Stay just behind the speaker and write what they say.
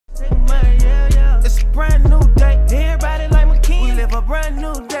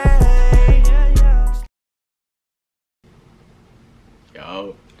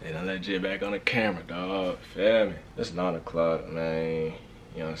dog. They done let Jit back on the camera, dog. Feel me? It's 9 o'clock, man.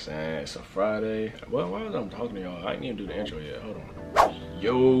 You know what I'm saying? It's a Friday. Well, why was I talking to y'all? I didn't even do the intro yet. Hold on.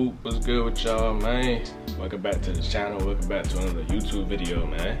 Yo, what's good with y'all, man? Welcome back to the channel. Welcome back to another YouTube video,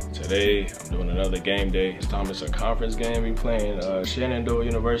 man. Today, I'm doing another game day. This time it's a conference game. We playing Shenandoah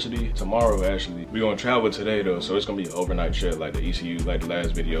University. Tomorrow, actually. We gonna travel today, though, so it's gonna be an overnight trip like the ECU, like the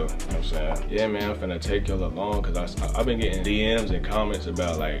last video. You know what I'm saying? Yeah, man, I'm finna take y'all along because I've been getting DMs and comments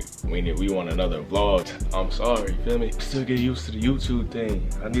about, like, we want another vlog. I'm sorry, you feel me? Still get used to the YouTube thing.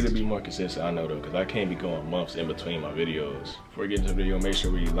 I need to be more consistent, I know, though, because I can't be going months in between my videos. Before we get into the video, make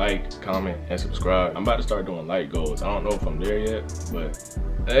sure we like, comment, and subscribe. I'm about to start doing like goals. I don't know if I'm there yet, but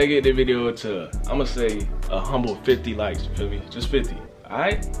let's get the video to, I'm gonna say, a humble 50 likes, you feel me? Just 50, all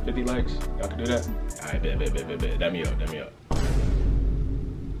right? 50 likes, y'all can do that? All right, bet. Dab me up.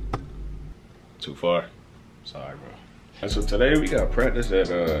 Too far? Sorry, bro. And so today we got practice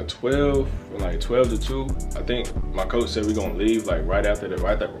at 12, from like 12 to 2. I think my coach said we're gonna leave like right after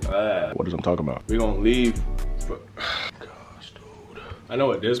what is I'm talking about? We're gonna leave for, gosh, dude. I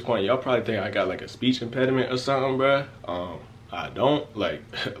know at this point, y'all probably think I got like a speech impediment or something, bruh. I don't. Like,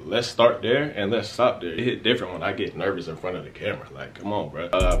 let's start there and let's stop there. It hit different when I get nervous in front of the camera. Like, come on, bro.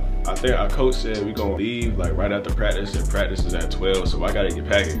 I think our coach said we gonna leave like right after practice, and practice is at 12, so I gotta get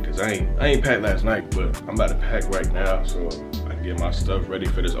packing because I ain't packed last night, but I'm about to pack right now so I can get my stuff ready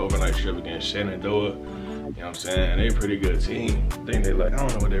for this overnight trip against Shenandoah. You know what I'm saying? And they a pretty good team. I think they like, I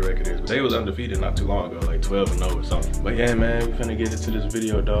don't know what their record is, but they was undefeated not too long ago, like 12-0 or something. But yeah, man, we finna get into this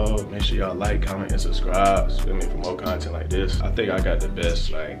video, dog. Make sure y'all like, comment, and subscribe. Feel me, for more content like this. I think I got the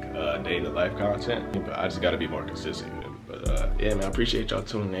best like day-to-life content, but I just gotta be more consistent. But yeah, man, I appreciate y'all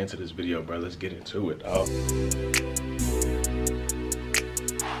tuning into this video, bro. Let's get into it, dog.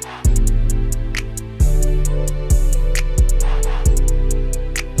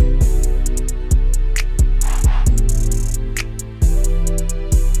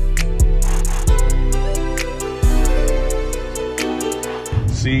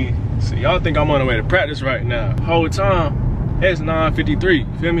 See, y'all think I'm on the way to practice right now. Whole time, it's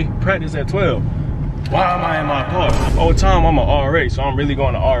 9:53, feel me? Practice at 12. Why am I in my car? Whole time, I'm a RA, so I'm really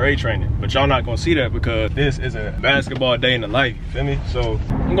going to RA training. But y'all not gonna see that because this is a basketball day in the life, feel me? So,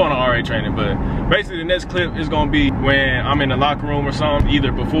 I'm going to RA training, but basically the next clip is gonna be when I'm in the locker room or something,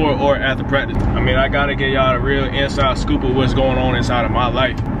 either before or after practice. I mean, I gotta get y'all a real inside scoop of what's going on inside of my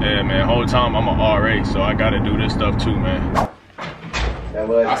life. Yeah, man, whole time, I'm a RA, so I gotta do this stuff too, man.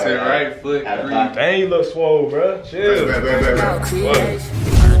 I said right foot. Dang, you look swole, bro. Chill.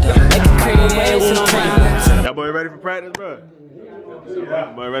 That boy ready for practice, bro?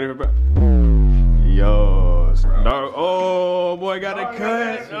 Yeah. Boy ready for practice? Yo. Oh, boy got a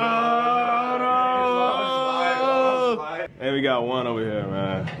cut. Oh, no. And we got one over here,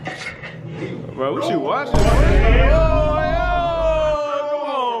 man. Bro, what you watching? Yo, come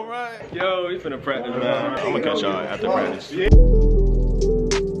on, right? Yo, we finna practice, man. I'm gonna catch y'all after practice.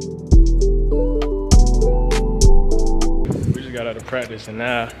 Got out of practice and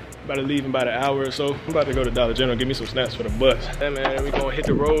now about to leave in about an hour or so. I'm about to go to Dollar General, get me some snacks for the bus. Hey man, we gonna hit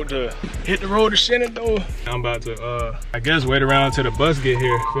the road to Shenandoah. I'm about to I guess wait around till the bus get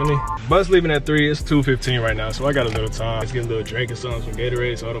here, feel me? Bus leaving at 3, it's 2:15 right now, so I got a little time. Let's get a little drink or something, some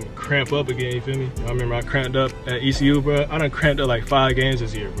Gatorade, so I don't cramp up again, you feel me? I remember I cramped up at ECU, bro. I done cramped up like 5 games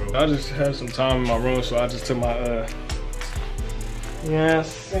this year, bro. I just had some time in my room, so I just took my yeah, I'm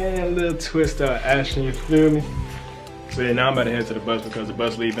saying a little twist out action, you feel me? So yeah, now I'm about to head to the bus because the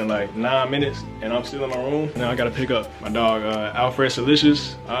bus leaves in like 9 minutes and I'm still in my room. Now I gotta pick up my dog, Alfred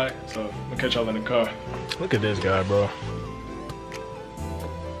Delicious. All right, so I'm gonna catch y'all in the car. Look at this guy, bro.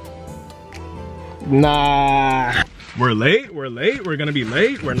 Nah. We're late, we're gonna be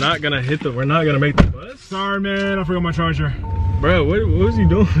late. We're not gonna make the bus. Sorry, man, I forgot my charger. Bro, what was he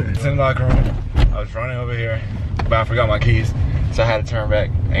doing? It's in the locker room. I was running over here, but I forgot my keys. So I had to turn back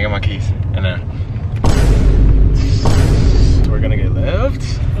and get my keys. And then we're gonna get left.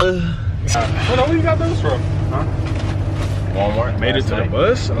 What where you got those from? Huh? Walmart. Made it to the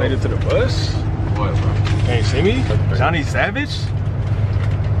bus. I made it to the bus. What, bro? Can you see me? Johnny Savage.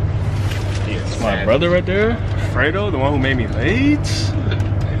 It's my brother right there. Fredo, the one who made me late.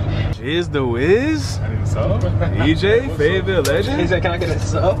 Is the Wiz. I need a sub. EJ, Fayetteville legend. He said, can I get a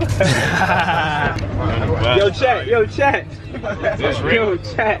sub? Yo, chat. Yo, chat. Is this real? Yo,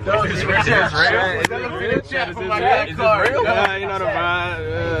 chat. Is this real? Is this real? Yeah, you know the vibe.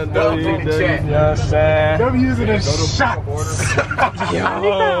 You know what I'm saying? I'm using a shot.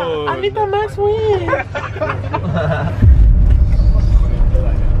 Yo. I need that max win.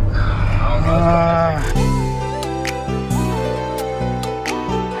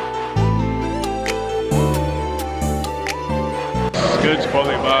 Good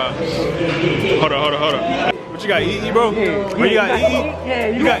Chipotle vibes. Hold on. What you got, EE, bro? What you got, EE? Yeah,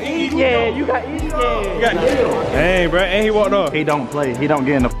 you got EE? Yeah, you got EE. Yeah. Dang, bro, and he walked off. He don't play. He don't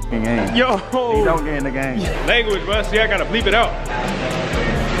get in the fucking game. Yo. He don't get in the game. Language, bro. See, I gotta bleep it out.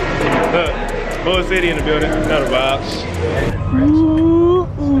 Look, whole city in the building. Another vibes.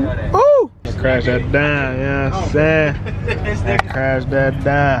 Ooh. Crash that down, you know what I'm saying? Crash that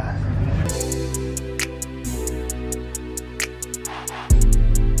down.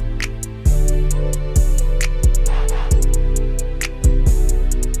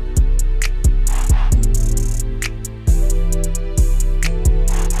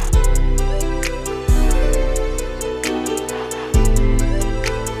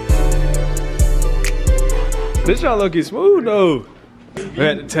 This y'all looking smooth though. I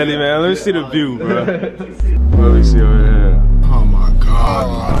had to tell you, man. Let me see the view, bro. Let me see over here. Oh my God.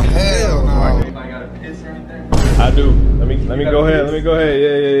 Oh, hell no. I gotta piss or anything? I do. Let me go ahead. Let me go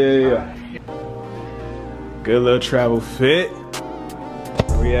ahead. Yeah. Good little travel fit.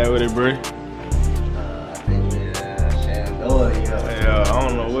 Where we at with it, bro? I think we Shenandoah, Yeah, I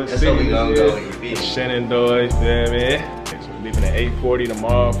don't know what that's city where we gonna this go, is. you feel me? Shenandoah, you feel me? So we're leaving at 8:40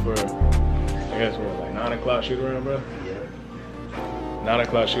 tomorrow for, I guess we're like 9 o'clock shoot around, bro? Yeah. 9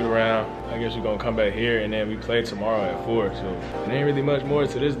 o'clock shoot around. I guess we're gonna come back here and then we play tomorrow at 4. So it ain't really much more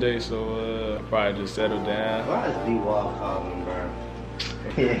to this day, so probably just settle down. Why is D-Wall calling, bro?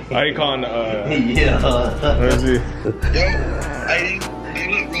 How you calling Yeah. let me see. Hey, look, bro.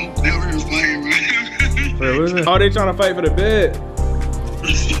 They over here playing, Wait, what is it? Oh, they trying to fight for the bed.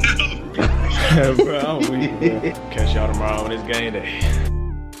 Bro, I'm weak, bro. Catch y'all tomorrow on this game day.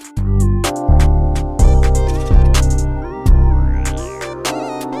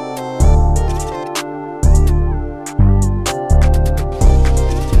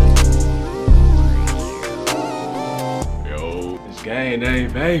 Game day,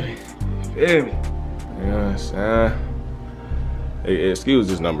 baby. You feel me? You know what I'm saying? Hey, excuse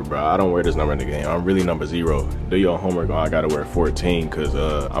this number, bro. I don't wear this number in the game. I'm really number 0. Do your homework, I gotta wear 14, cause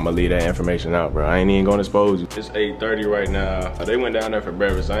I'm gonna leave that information out, bro. I ain't even gonna expose you. It's 8:30 right now. They went down there for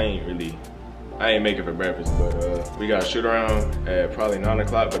breakfast. I ain't make it for breakfast, but we got a shoot around at probably 9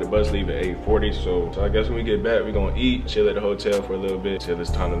 o'clock, but the bus leave at 8:40. So I guess when we get back, we gonna eat, chill at the hotel for a little bit till it's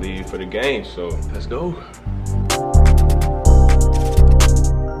time to leave for the game. So let's go.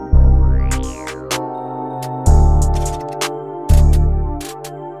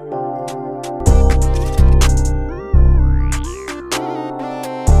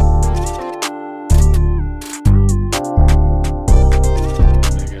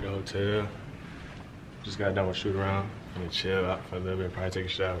 Just got done with shoot around. I'm gonna chill out for a little bit, probably take a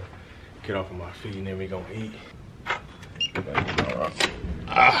shower, get off of my feet, and then we gonna eat.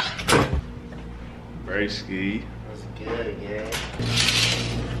 Very ski. What's good, yeah?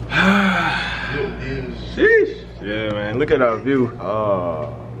 Sheesh. Yeah, man. Look at our view.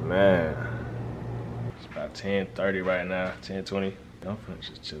 Oh man. It's about 10:30 right now. 10:20. I'm finna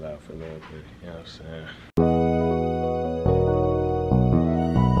just chill out for a little bit. You know what I'm saying?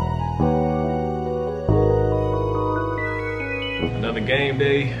 Another game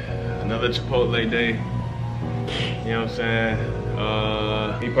day, another Chipotle day. You know what I'm saying?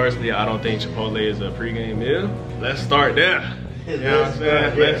 Me personally, I don't think Chipotle is a pregame meal. Let's start there. You know what I'm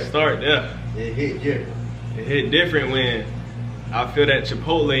saying? Let's start there. It hit different. It hit different when I feel that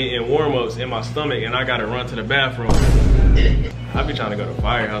Chipotle in warm-ups in my stomach and I gotta run to the bathroom. I be trying to go to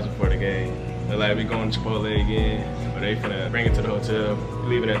Firehouse before the game. They're like, we going to Chipotle again, but they finna bring it to the hotel. We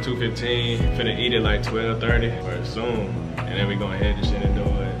leaving at 2:15, finna eat it like 12:30 or soon. And then we gonna head to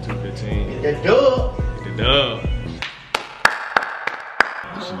Shenandoah at 2:15. Get the dub. Get the dub.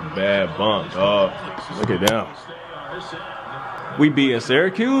 This is a bad bump, dog. Look at them. We beating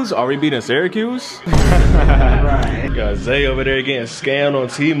Syracuse? Are we beating Syracuse? Right. Got Zay over there getting scammed on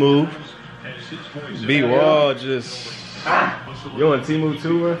Temu. B-Wall just... You on Temu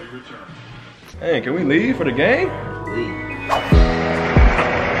too, bro? Hey, can we leave for the game? Ready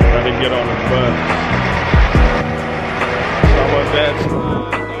to get on the bus. How about that?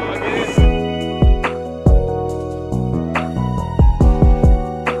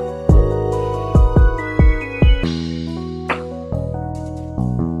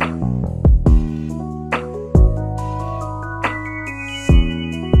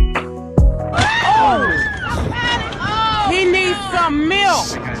 He needs some milk.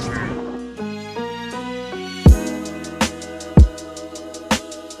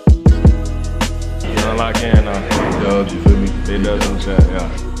 Lock in Dubs, you feel me? They Dubs in the chat, yeah.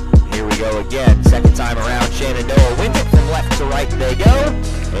 Here we go again, second time around. Shenandoah wins it from left to right they go,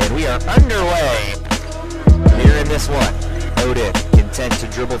 and we are underway here in this one. Odin content to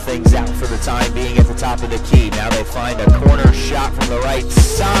dribble things out for the time being at the top of the key. Now they find a corner shot from the right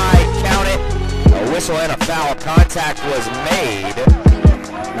side. Count it. A whistle and a foul. Contact was made.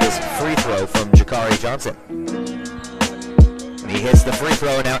 This free throw from JikariJ. He hits the free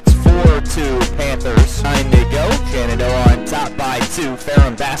throw. Now it's 4-2 Panthers. Time to go. Shenandoah on top by 2.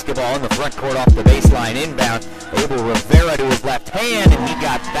 Ferrum basketball in the front court off the baseline inbound. Abel Rivera to his left hand, and he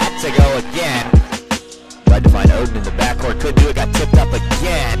got that to go again. Tried to find Odin in the backcourt, couldn't do it, got tipped up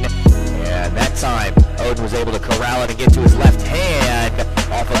again. And that time, Odin was able to corral it and get to his left hand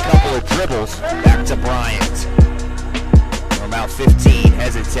off a couple of dribbles. Back to Bryant. From about 15,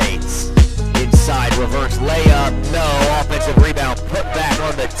 hesitates. Inside, reverse layup, no. Offensive rebound, put back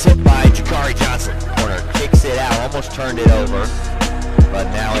on the tip by JikariJ. Corner kicks it out, almost turned it over. But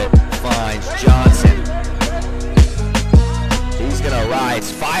now it finds Johnson. He's gonna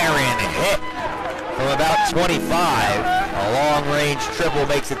rise, fire in, hit from about 25. A long-range triple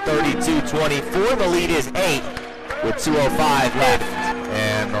makes it 32-24. The lead is 8 with 2:05 left.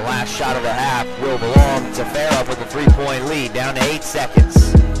 And the last shot of the half will belong to Ferrum with a 3-point lead, down to 8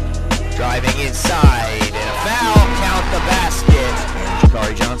 seconds. Driving inside, and a foul, count the basket.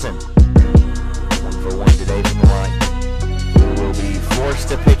 JikariJ, 1 for 1 today from the line. Will be forced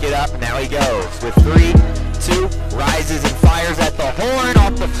to pick it up, now he goes with 3, 2, rises and fires at the horn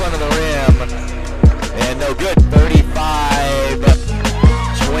off the front of the rim. And no good,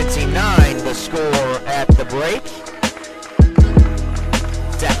 35-29 the score at the break.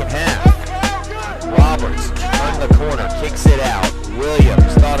 Second half. Roberts turned the corner, kicks it out.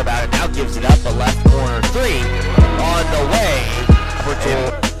 Williams thought about it, now gives it up, the left corner 3 on the way.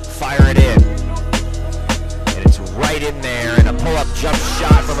 To fire it in. And it's right in there, and a pull-up jump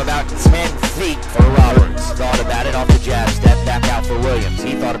shot from about 10 feet for Roberts. Thought about it off the jab step, back out for Williams.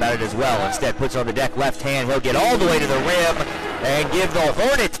 He thought about it as well. Instead puts on the deck left hand. He'll get all the way to the rim and give the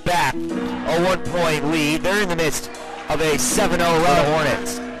Hornets back a 1-point lead. They're in the midst of a 7-0 run.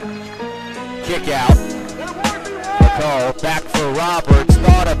 Hornets. Kick out. McCall back for Roberts.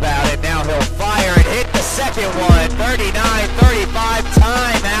 Thought about it. Now he'll fire and hit the second one. 39-35.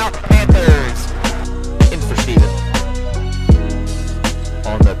 Timeout. Panthers. In for Steven.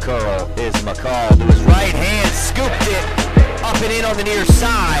 On the curl is McCall. To his right hand. Scooped it. Up and in on the near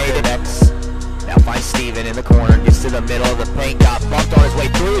side. Now finds Steven in the corner. Gets to the middle of the paint. Got bumped on his way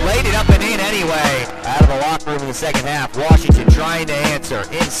through. Laid it up and in anyway. Out of the locker room in the second half. Washington trying to answer.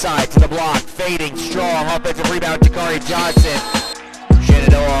 Inside to the block. Fading strong. Offensive rebound. JikariJ.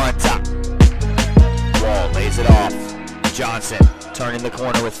 Shenandoah on top. Wall lays it off. Johnson turning the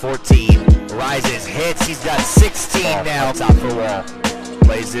corner with 14. Rises. Hits. He's got 16 now. Top for Wall.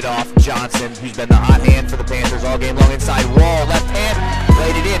 Plays it off. Johnson, who's been the hot hand for the Panthers all game long, inside Wall. Left hand.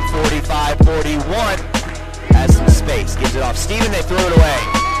 Played it in. 45-41. Has some space. Gives it off Steven. They threw it away.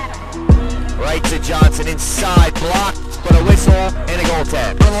 Right to Johnson. Inside. Blocked. But a whistle and a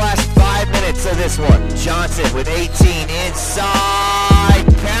goaltend. For the last 5 minutes of this one. Johnson with 18. Inside.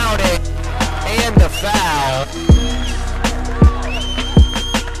 Count it. And the foul.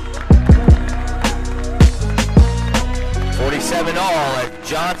 47 all as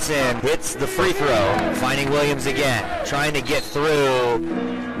Johnson hits the free throw. Finding Williams again. Trying to get through.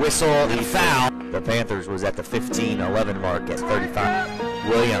 Whistle and foul. The Panthers was at the 15-11 mark at 35.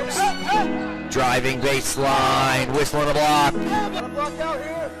 Williams. Driving baseline. Whistle on the block.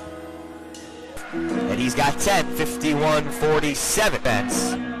 And he's got 10. 51-47.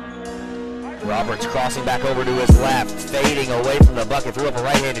 Benz. Roberts crossing back over to his left, fading away from the bucket, threw up a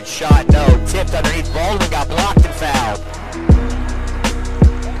right-handed shot, no, tipped underneath, Baldwin got blocked and fouled.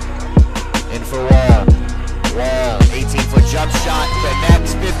 In for Wall. Wall, 18-foot jump shot,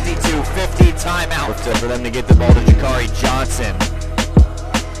 connects, 52-50, timeout. For them to get the ball to JikariJ.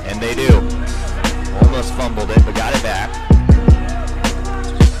 And they do. Almost fumbled it, but got it back.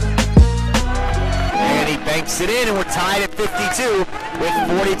 And he banks it in, and we're tied at 52 with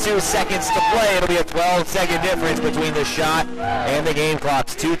 42 seconds to play. It'll be a 12-second difference between the shot and the game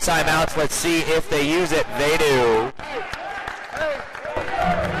clocks. 2 timeouts. Let's see if they use it. They do.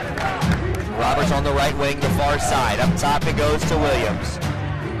 Roberts on the right wing, the far side. Up top it goes to Williams.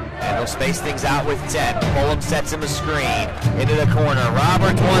 And they'll space things out with 10. Fulham sets him a screen. Into the corner.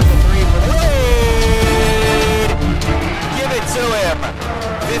 Roberts wants the 3 for the lead. Give it to him.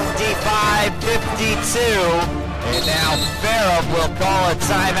 55-52. And now Ferrum will call a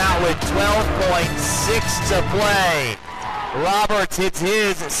timeout with 12.6 to play. Roberts hits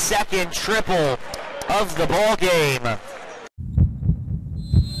his second triple of the ball game.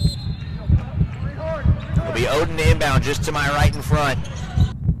 It'll be Odin inbound just to my right in front.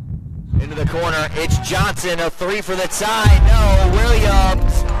 In into the corner. It's Johnson, a three for the tie. No,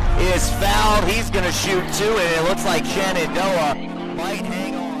 Williams is fouled. He's going to shoot two, and it looks like Shenandoah might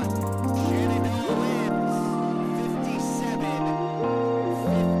hang on. Shenandoah wins 57-52.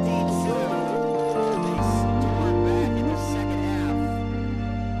 They storm back in the second half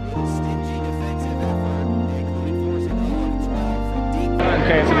with a stingy defensive effort, including forcing 0 of 12 from deep.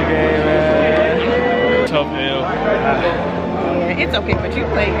 Came to the game, man. Tough L. Yeah, it's okay, but you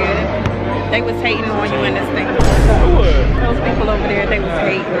played good. They was hating on you in this thing. Who was? Those people over there, they was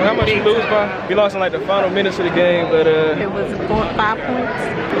hating. How much you lose by? We lost in like the final minutes of the game, but It was 5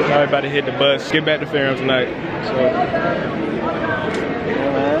 points. Sorry about to hit the bus. Get back to Ferrum tonight. So.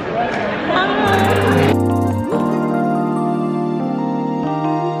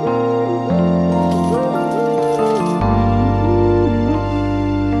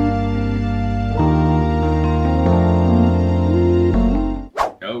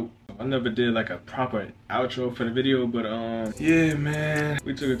 I never did like a proper outro for the video, but yeah, man,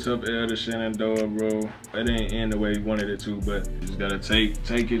 we took a tough L to Shenandoah, bro. It didn't end the way we wanted it to, but you just gotta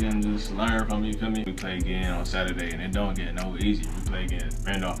take it and just learn from it, you feel me? We play again on Saturday, and it don't get no easier. We play against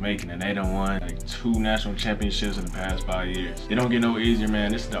Randolph-Macon, and they done won like 2 national championships in the past 5 years. It don't get no easier,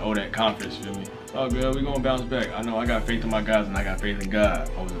 man. This is the ODAC conference, feel me? Oh, girl, we gonna bounce back. I know I got faith in my guys, and I got faith in God.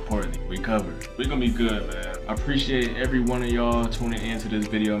 Most importantly, we covered. We gonna be good, man. I appreciate every one of y'all tuning into this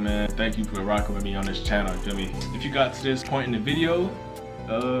video, man. Thank you for rocking with me on this channel, you feel me? If you got to this point in the video,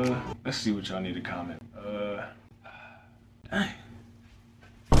 let's see what y'all need to comment. Dang.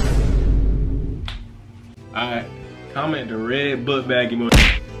 Alright, comment the red book bag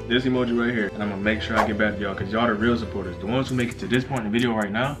emoji. This emoji right here, and I'm gonna make sure I get back to y'all, because y'all the real supporters. The ones who make it to this point in the video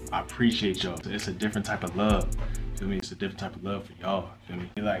right now, I appreciate y'all. It's a different type of love, feel me? It's a different type of love for y'all, feel me?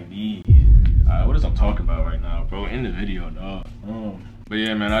 Like these. Alright, what is I'm talking about right now, bro? In the video, dog. But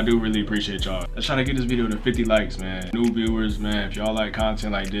yeah, man, I do really appreciate y'all. Let's try to get this video to 50 likes, man. New viewers, man, if y'all like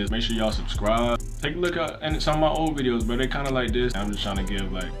content like this, make sure y'all subscribe. Take a look at some of my old videos, bro. They kind of like this. I'm just trying to give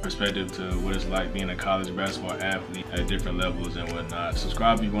like perspective to what it's like being a college basketball athlete at different levels and whatnot.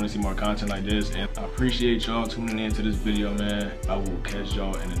 Subscribe if you want to see more content like this, and I appreciate y'all tuning into this video, man. I will catch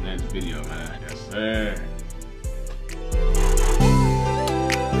y'all in the next video, man. Yes, sir.